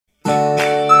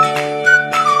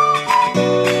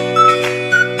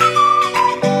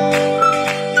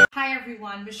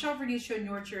introduce you to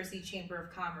North Jersey Chamber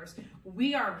of Commerce.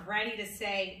 We are ready to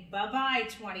say bye-bye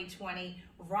 2020,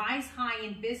 rise high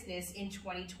in business in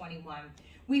 2021.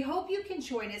 We hope you can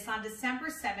join us on December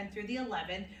 7th through the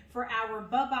 11th for our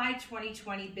BuhBye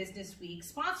 2020 Business Week,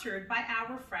 sponsored by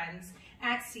our friends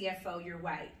at CFO Your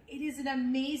Way. It is an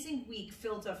amazing week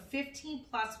filled with 15+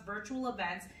 virtual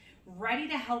events ready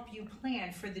to help you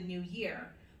plan for the new year,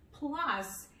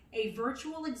 plus a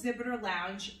virtual exhibitor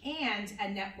lounge and a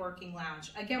networking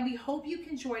lounge. Again, we hope you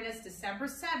can join us December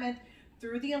 7th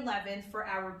through the 11th for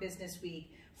our Business Week.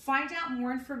 Find out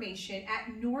more information at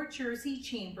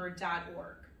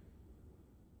northjerseychamber.org.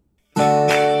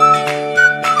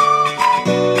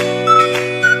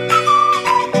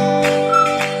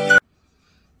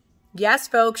 Yes,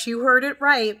 folks, you heard it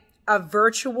right. A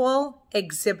virtual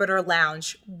exhibitor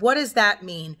lounge. What does that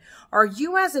mean? Are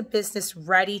you as a business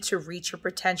ready to reach your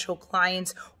potential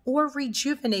clients or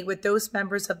rejuvenate with those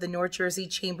members of the North Jersey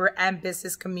Chamber and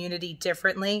business community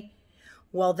differently?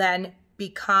 Well, then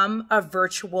become a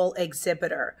virtual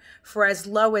exhibitor. For as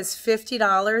low as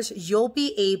 $50, you'll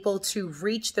be able to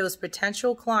reach those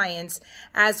potential clients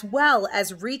as well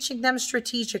as reaching them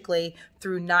strategically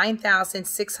through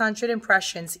 9,600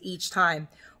 impressions each time.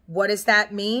 What does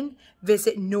that mean?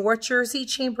 Visit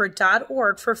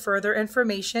northjerseychamber.org for further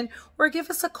information or give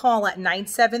us a call at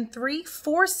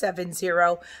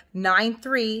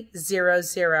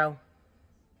 973-470-9300.